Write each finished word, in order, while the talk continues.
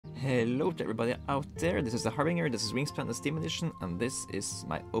Hello to everybody out there, this is the Harbinger, this is Wingspan, the Steam Edition, and this is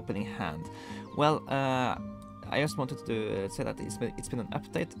my opening hand. Well, I just wanted to say that it's been an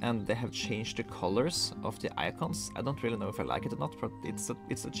update and they have changed the colors of the icons. I don't really know if I like it or not, but it's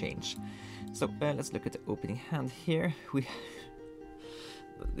a change. So let's look at the opening hand here.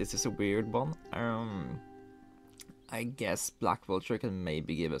 This is a weird one. I guess Black Vulture can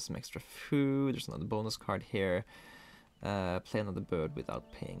maybe give us some extra food. There's another bonus card here. Play another bird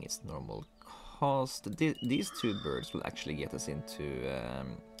without paying its normal cost. These two birds will actually get us into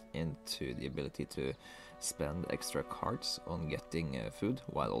the ability to spend extra cards on getting food,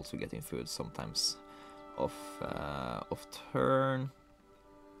 while also getting food sometimes off turn.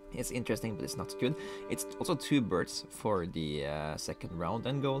 It's interesting, but it's not good. It's also two birds for the second round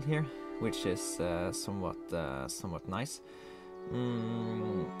end goal here, which is somewhat nice.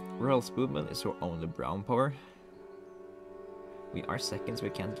 Royal Spoonbill is our only brown power. We are second, so we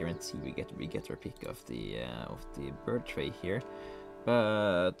can't guarantee we get our pick of the bird tray here.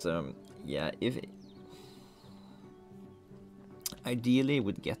 But yeah, if ideally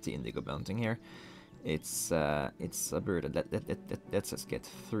we'd get the indigo bunting here. It's a bird that lets us get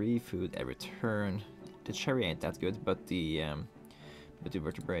 3 food every turn. The cherry ain't that good, but the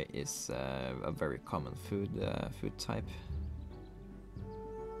vertebrae is a very common food type.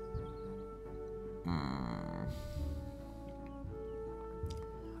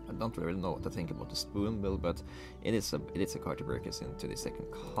 I don't really know what to think about the spoonbill, but it is a card to break us into the second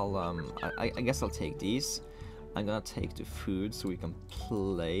column. I guess I'll take these. I'm gonna take the food so we can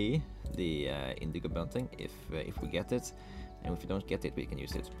play the indigo bunting if we get it, and if we don't get it, we can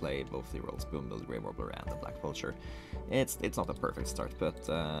use it to play both the royal spoonbill, the grey warbler, and the black vulture. It's not a perfect start, but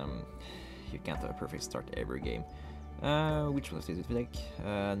you can't have a perfect start every game. Which one is it we take?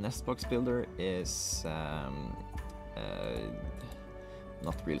 Nest box builder is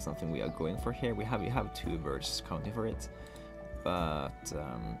not really something we are going for here. We have 2 birds counting for it, but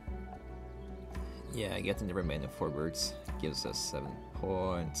yeah, getting the remaining 4 birds gives us 7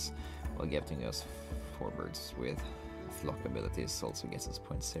 points, while getting us 4 birds with flock abilities also gets us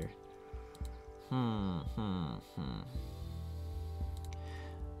points here.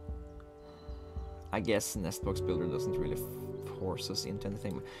 I guess Nest Box Builder doesn't really force us into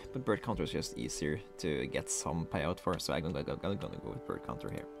anything, but Bird Counter is just easier to get some payout for, so I'm gonna go with Bird Counter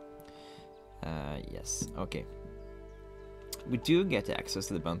here. Yes, okay. We do get access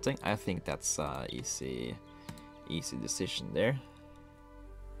to the bunting. I think that's easy decision there.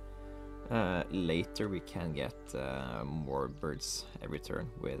 Later we can get more birds every turn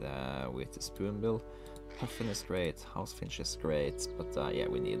with the spoonbill. Puffin is great, Housefinch is great, but yeah,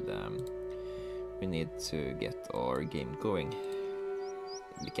 we need to get our game going.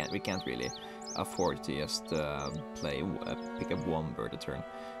 We can't really afford to just pick up 1 bird a turn,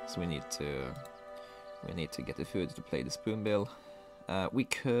 so we need to get the food to play the spoonbill. We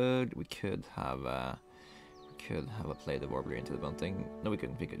could have played the warbler into the bunting. No, we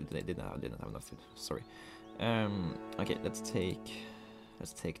couldn't. They didn't have enough food. Sorry. Okay, let's take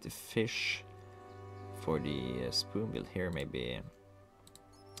the fish for the spoonbill here. Maybe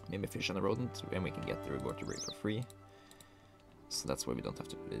fish and a rodent, and we can get the reward to break for free. So that's why we don't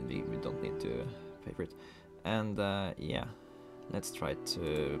need to pay for it. And yeah, let's try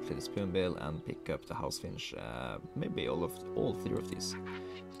to play the spoonbill and pick up the housefinch. Maybe all 3 of these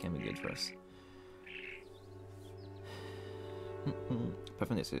can be good for us.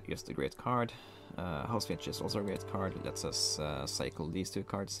 Puffin is just a great card. Housefinch is also a great card. It lets us cycle these 2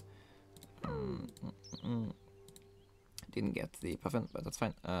 cards. Didn't get the Puffin, but that's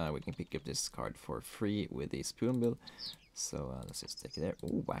fine. We can pick up this card for free with the spoonbill. So let's just take it there.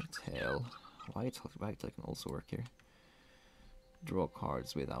 Oh, Wagtail. Wagtail can also work here. Draw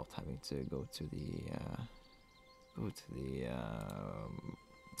cards without having to go to the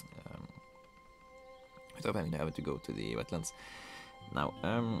without having to go to the wetlands. Now,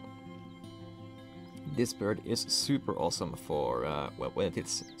 this bird is super awesome for when it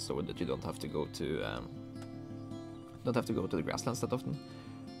hits, so that you don't have to go to the grasslands that often.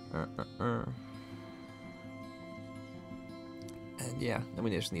 And yeah, then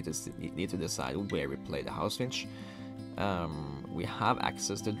we just need to decide where we play the housefinch. We have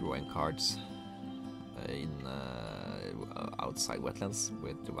access to drawing cards in outside wetlands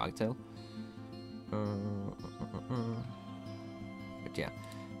with the wagtail. But yeah,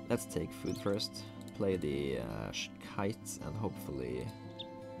 let's take food first. Play the kite, and hopefully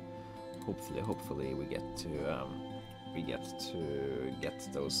we get to get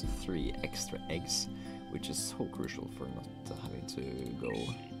those 3 extra eggs, which is so crucial for not having to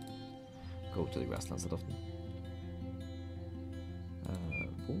go to the grasslands that often.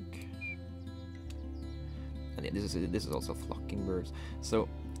 book. And yeah, this is also flocking birds. So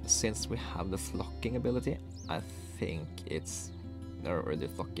since we have the flocking ability, I think it's or the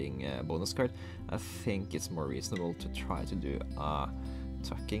flocking bonus card, I think it's more reasonable to try to do a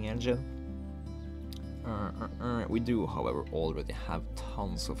tucking engine. We do, however, already have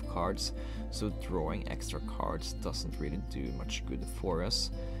tons of cards, so drawing extra cards doesn't really do much good for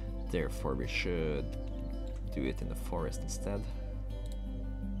us. Therefore, we should do it in the forest instead.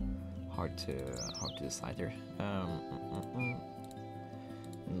 Hard to decide here.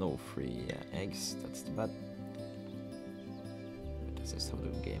 No free eggs. That's too bad. This is how the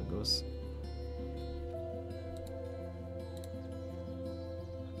game goes.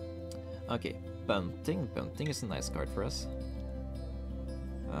 Okay, bunting. Bunting is a nice card for us.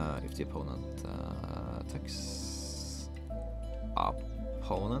 If the opponent tucks,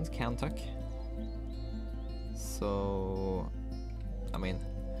 opponent can tuck. So, I mean,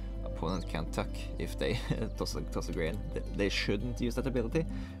 opponent can tuck if they toss a grain. They shouldn't use that ability,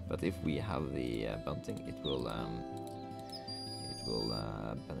 but if we have the bunting, it will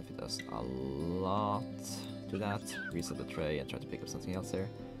benefit us a lot. Do that, reset the tray, and try to pick up something else here.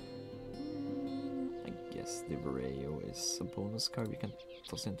 I guess the Vareo is a bonus card we can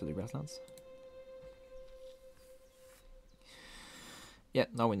toss into the grasslands. Yeah,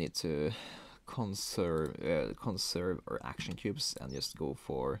 now we need to conserve our action cubes and just go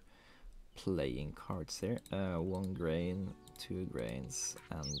for playing cards here. 1 grain, 2 grains,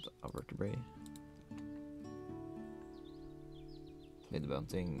 and a vertebrae. Play the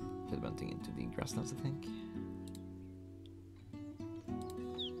bunting into the grasslands, I think.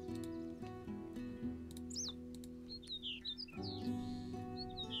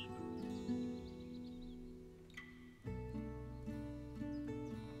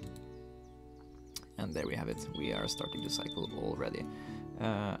 And there we have it. We are starting the cycle already.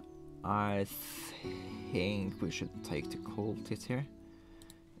 I think we should take the cold tit here.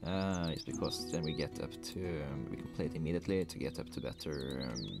 It's because then we get up to we can play it immediately to get up to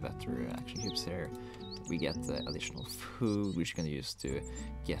better action cubes here. We get additional food which we can use to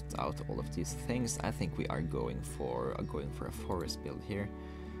get out all of these things. I think we are going for a forest build here.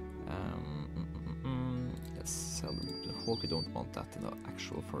 Let's sell the hawk. We don't want that in an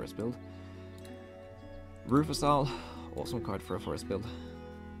actual forest build. Rufus Owl, awesome card for a forest build.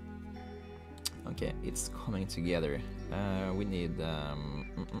 Okay, it's coming together. We need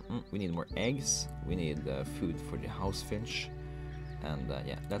more eggs. We need food for the house finch, and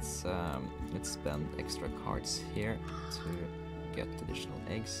yeah, let's spend extra cards here to get additional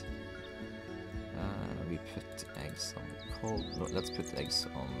eggs. We put eggs on cold. No, let's put eggs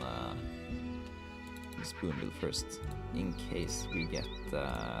on the spoonbill first, in case we get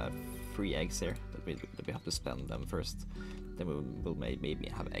free eggs here. That we have to spend them first. Then we'll maybe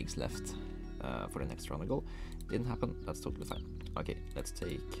have eggs left for the next round of goal. Didn't happen. That's totally fine. Okay, let's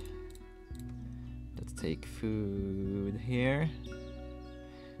take food here.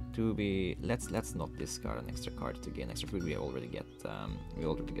 Let's not discard an extra card to gain extra food. We already get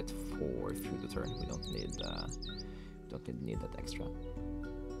 4 food a turn. We don't need that extra.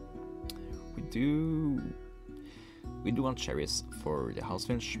 We do want cherries for the house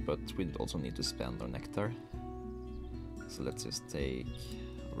finch, but we also need to spend our nectar. So let's just take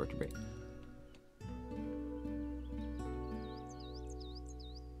a vertebrae.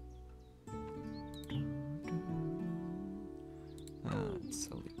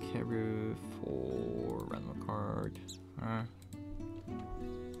 Sell the caribou for random card.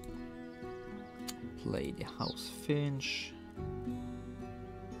 Play the house finch.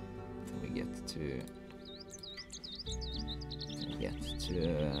 Then we get to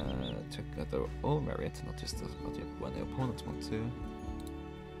check out our own merit, not just when the opponents want to.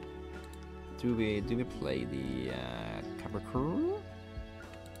 Do we play the Capricorn?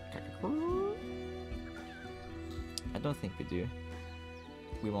 I don't think we do.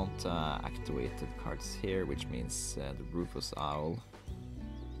 We want activated cards here, which means the Rufus Owl,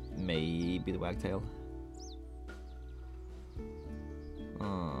 maybe the Wagtail.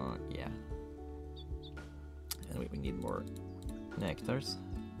 Yeah. And we need more nectars.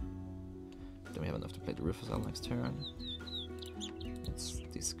 Then we have enough to play the Rufus Owl next turn. Let's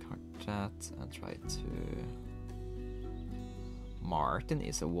discard that and try to. Martin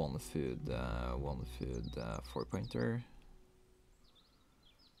is a one food 4-pointer.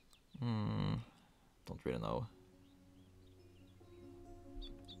 Don't really know.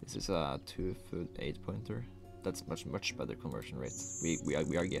 This is a 2 food 8-pointer. That's much better conversion rate. We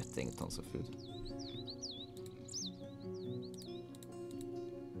are getting tons of food.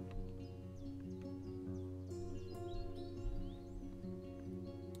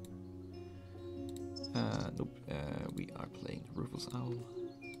 Nope, we are playing Rufus Owl.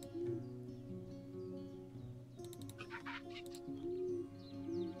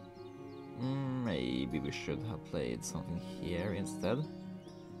 Maybe we should have played something here instead.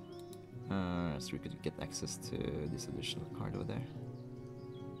 So we could get access to this additional card over there.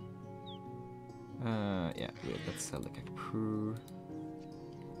 Yeah, let's sell the Kakapoo.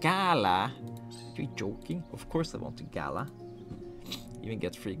 Gala! Are you joking? Of course I want to Gala. Even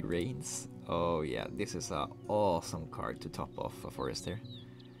get free grains. Oh yeah, this is an awesome card to top off a forest here.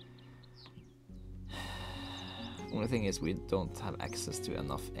 Only thing is we don't have access to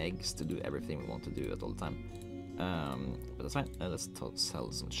enough eggs to do everything we want to do at all the time. But that's fine. Let's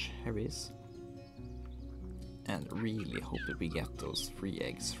sell some cherries. And really hope that we get those free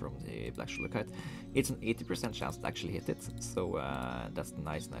eggs from the black kite. It's an 80% chance to actually hit it. So that's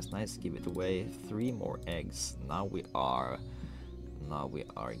nice, nice, nice. Give it away. 3 more eggs. Now we are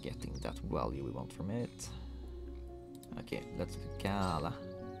getting that value we want from it. Okay, let's do Gala.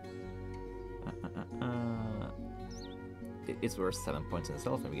 It's worth 7 points in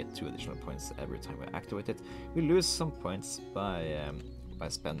itself, and we get 2 additional points every time we activate it. We lose some points by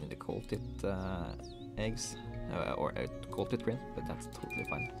spending the Colted eggs, or a Colted grain, but that's totally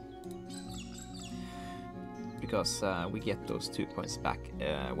fine. Because we get those 2 points back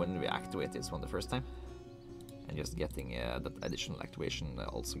when we activate this one the first time. And just getting that additional activation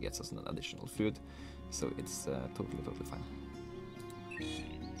also gets us an additional food. So it's totally fine.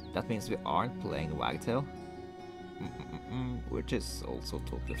 That means we aren't playing Wagtail. Which is also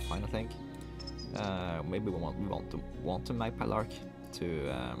totally fine, I think. Maybe we want to Magpie Lark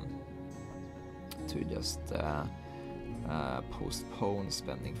to just postpone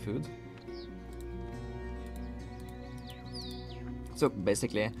spending food. So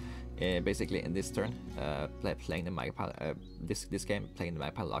basically in this turn, playing the Magpie this game, playing the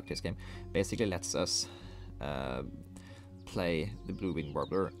Magpie Lark this game, basically lets us play the Blue-winged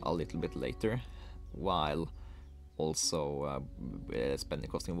Warbler a little bit later, while also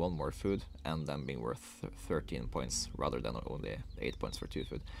costing 1 more food and then being worth 13 points rather than only 8 points for 2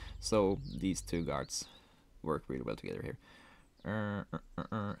 food. So these 2 guards work really well together here.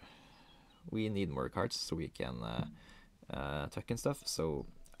 We need more cards so we can tuck and stuff. So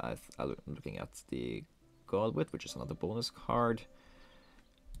I'm looking at the Godwit, which is another bonus card,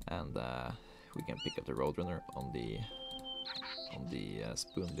 and we can pick up the Roadrunner on the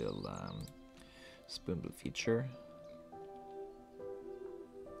spoonbill feature.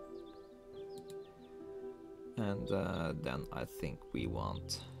 And then I think we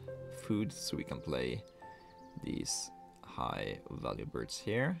want food so we can play these high value birds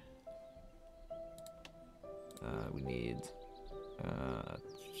here. We need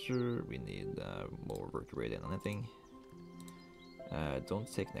more vertebrate than anything. Don't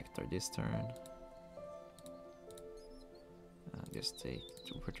take nectar this turn. Just take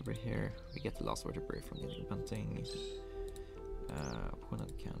 2 vertebrae here. We get the last vertebrae from the Indian Bunting.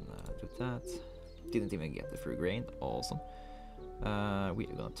 Opponent can do that. Didn't even get the free grain. Awesome. We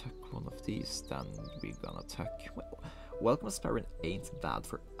are gonna tuck one of these. Then we're gonna tuck. Well, Welcome Sparrow ain't bad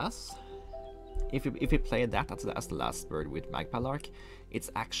for us. If we play that as the last bird with Magpie Lark, it's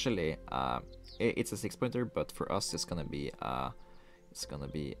actually it's a 6-pointer, but for us it's gonna be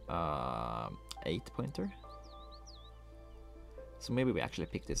 8-pointer. So maybe we actually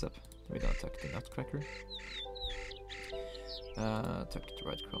pick this up. We're gonna tuck the Nutcracker, tuck the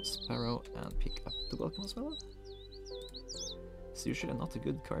Red Crown Sparrow, and pick up the Welcome Sparrow. It's usually not a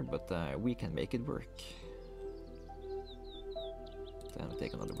good card, but we can make it work. Then we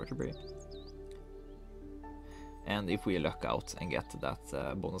take another vertebrae. And if we luck out and get that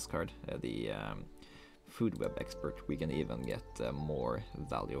bonus card, the Food Web Expert, we can even get more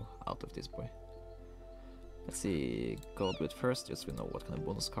value out of this boy. Let's see, Godwit first, just so we know what kind of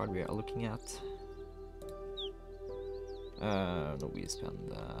bonus card we are looking at. No, we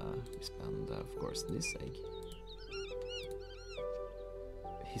spend of course this egg.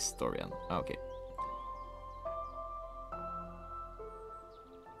 Historian, okay.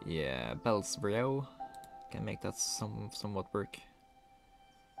 Yeah, Bellsbrow can make that somewhat work.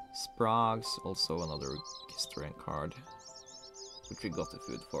 Sprags, also another historian card, which we got the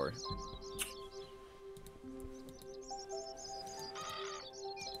food for.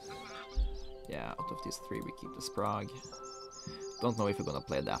 Yeah, out of these 3 we keep the Sprag. Don't know if we're gonna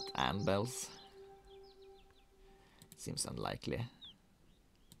play that and Bells. Seems unlikely.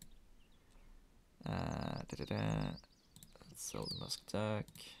 Let's sell the Musk Duck.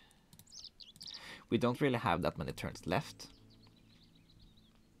 We don't really have that many turns left.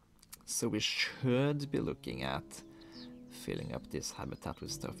 So we should be looking at filling up this habitat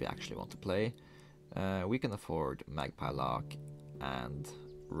with stuff we actually want to play. We can afford Magpie Lock and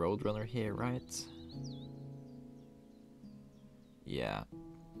Roadrunner here, right? Yeah.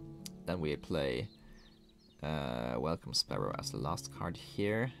 Then we play Welcome Sparrow as the last card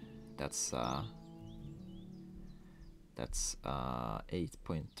here. That's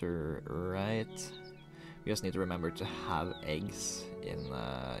 8-pointer, right? We just need to remember to have eggs in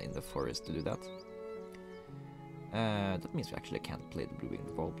the forest to do that. That means we actually can't play the Blue-winged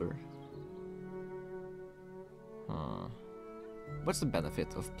Warbler. Huh. What's the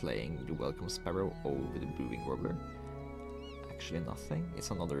benefit of playing the Welcome Sparrow over the Blue-winged Warbler? Actually nothing. It's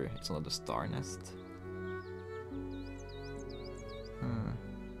another star nest.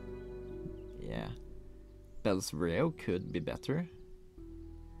 Yeah. Bell's Rio could be better.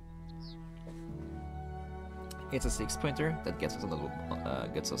 It's a 6-pointer that gets us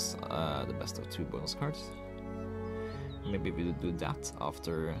the best of 2 bonus cards. Maybe we'll do that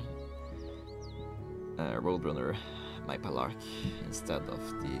after Roadrunner Magpie Lark instead of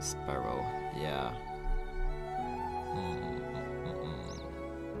the Sparrow. Yeah.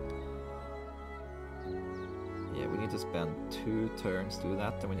 Yeah, we need to spend 2 turns to do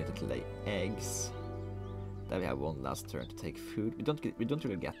that, then we need to lay eggs. Then we have 1 last turn to take food. We don't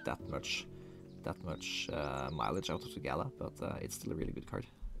really get that much mileage out of the Gala, but it's still a really good card.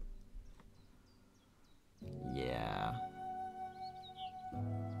 Yeah.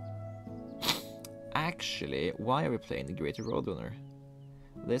 Actually, why are we playing the Greater Roadrunner?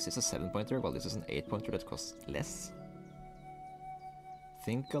 This is a 7-pointer, while this is an 8-pointer that costs less.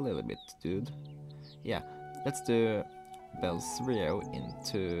 Think a little bit, dude. Yeah, let's do Bell's Rio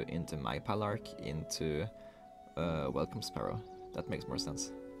into Magpie Lark into Welcome Sparrow. That makes more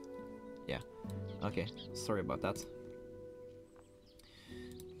sense. Yeah. Okay, sorry about that.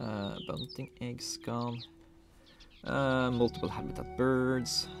 Bunting eggs gone. Multiple habitat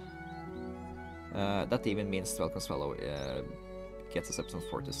birds. That even means Welcome Swallow gets us up from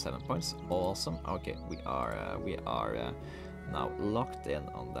 4 to 7 points. Awesome. Okay, we are now locked in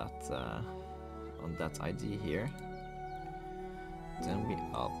on that ID here. Then we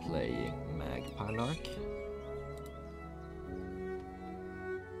are playing Magpie Lark.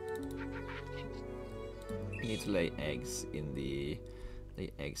 We need to lay eggs in the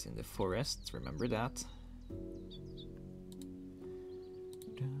forest. Remember that.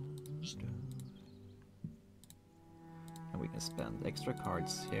 And we can spend extra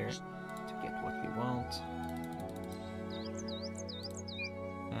cards here to get what we want.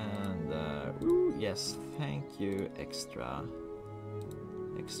 And ooh, yes, thank you, extra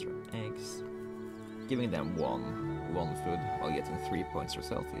eggs. Giving them one food while getting 3 points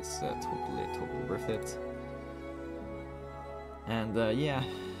yourself is totally worth it. And yeah,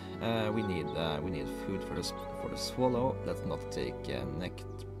 we need food for the swallow. Let's not take nectar.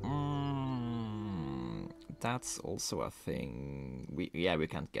 That's also a thing. We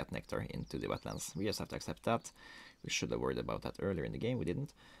can't get nectar into the wetlands. We just have to accept that. We should have worried about that earlier in the game. We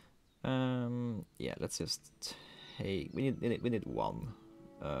didn't. Yeah, let's just take. We need one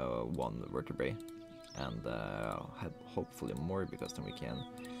vertebrae, and have hopefully more, because then we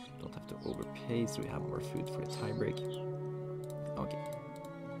don't have to overpay, so we have more food for the tiebreak. Okay.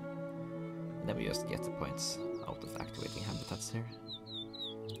 And then we just get the points out of activating habitats here.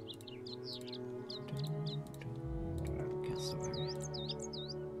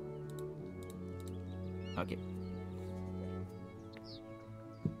 Okay.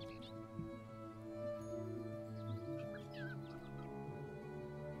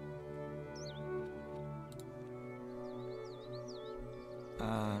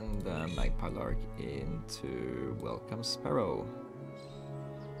 And Magpie Lark into Welcome Sparrow.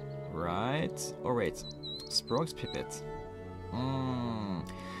 Right. Oh wait, Sprog's Pipit.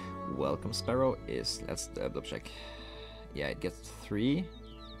 Welcome Sparrow is, let's double check. Yeah, it gets 3,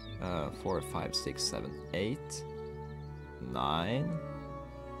 4, 5, 6, 7, 8, 9,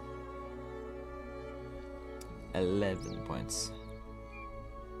 11 points.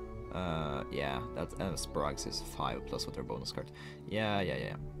 Yeah, that Sprags is 5 plus with their bonus card. Yeah.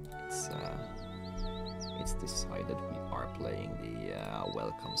 It's decided we are playing the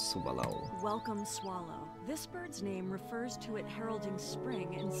Welcome Swallow. Welcome Swallow. This bird's name refers to it heralding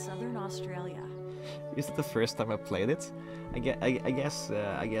spring in southern Australia. Is it the first time I played it? I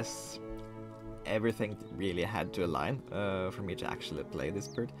guess everything really had to align for me to actually play this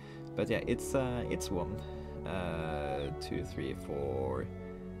bird. But yeah, it's 1, 2, 3, 4,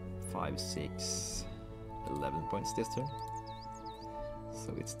 5, 6, 11 points this turn.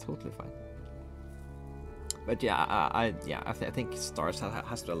 So it's totally fine. But yeah, I think stars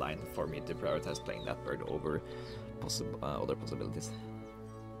has to align for me to prioritize playing that bird over other possibilities.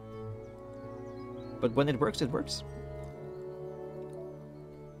 But when it works, it works.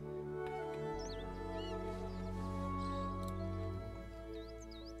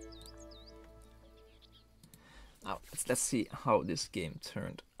 Now, let's see how this game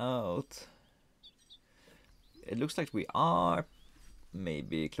turned out. It looks like we are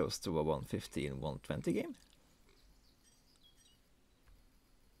maybe close to a 115, 120 game.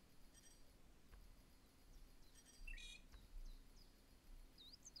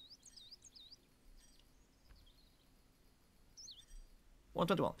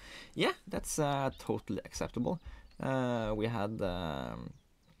 $121. Yeah, that's totally acceptable. We had a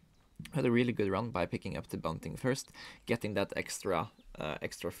really good run by picking up the bunting first. Getting that extra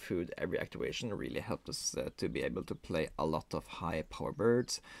food every activation really helped us to be able to play a lot of high power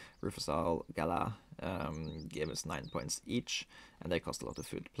birds. Rufusal, Gala gave us 9 points each, and they cost a lot of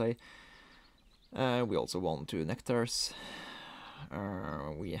food to play. We also won 2 nectars.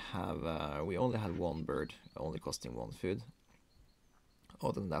 We only had 1 bird, only costing 1 food.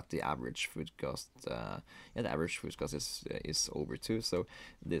 Other than that, the average food cost, is over 2. So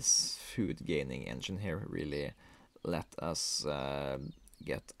this food gaining engine here really let us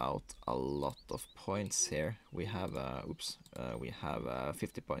get out a lot of points here. We have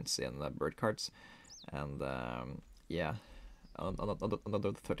 50 points in bird cards, and yeah,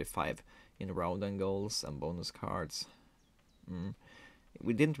 another 35 in round and goals and bonus cards.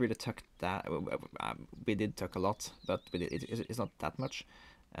 We didn't really tuck that. We did tuck a lot, but it's not that much.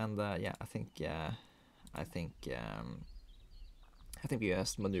 And yeah, I think we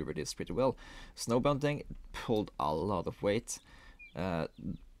just maneuvered this pretty well. Snowbounding pulled a lot of weight,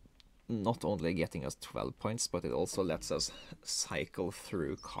 not only getting us 12 points, but it also lets us cycle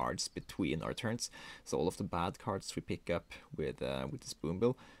through cards between our turns. So all of the bad cards we pick up with the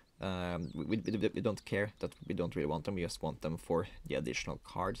spoonbill. We don't care that we don't really want them, we just want them for the additional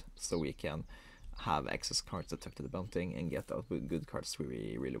card, so we can have excess cards that tuck to the bunting and get out with good cards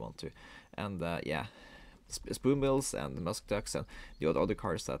we really want to. And yeah, spoonbills and musk ducks and the other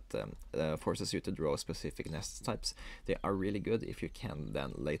cards that forces you to draw specific nest types, they are really good if you can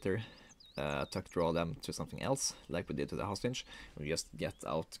then later tuck draw them to something else, like we did to the hostage, and just get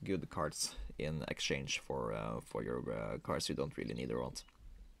out good cards in exchange for your cards you don't really need or want.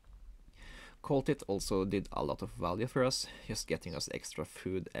 Colt It also did a lot of value for us, just getting us extra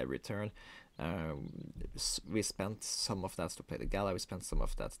food every turn. We spent some of that to play the Gala, we spent some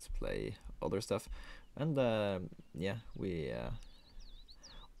of that to play other stuff, and yeah, we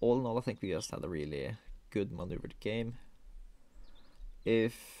all in all, I think we just had a really good maneuvered game.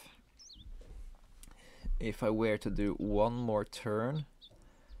 If I were to do one more turn,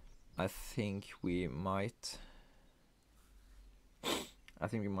 I think we might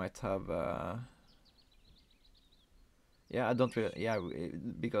have. Yeah, I don't really. Yeah,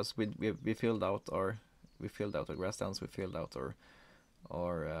 because we filled out our grasslands, we filled out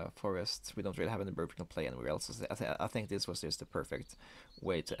our forests. We don't really have any bird we can play anywhere else. So I think this was just the perfect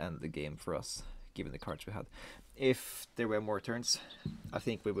way to end the game for us, given the cards we had. If there were more turns, I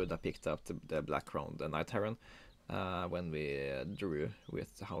think we would have picked up the Black Crown, the Night Heron, when we drew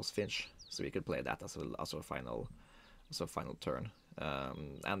with the House Finch, so we could play that as a final turn.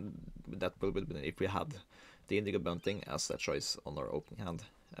 And that would have been if we had the Indigo Bunting as a choice on our opening hand,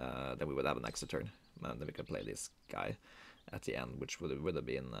 then we would have an extra turn, and then we could play this guy at the end, which would have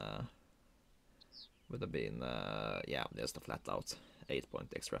been yeah, just a flat out 8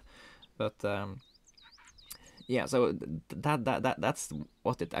 point extra. But yeah, so that's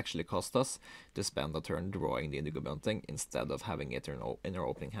what it actually cost us to spend a turn drawing the Indigo Bunting instead of having it in our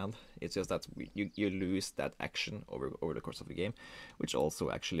opening hand. It's just that you lose that action over the course of the game, which also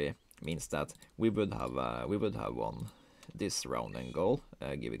actually means that we would have won this round and goal,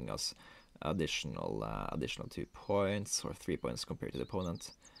 giving us additional 2 points or 3 points compared to the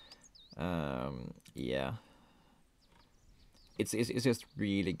opponent. Yeah, it's just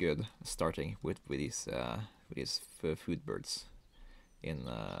really good starting with these food birds in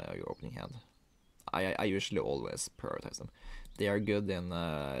your opening hand. I usually always prioritize them. They are good in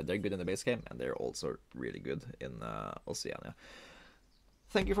the base game, and they're also really good in Oceania.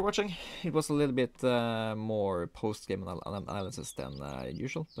 Thank you for watching. It was a little bit more post-game analysis than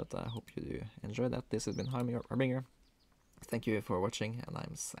usual, but I hope you do enjoy that. This has been Harbinger. Thank you for watching, and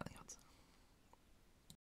I'm signing out.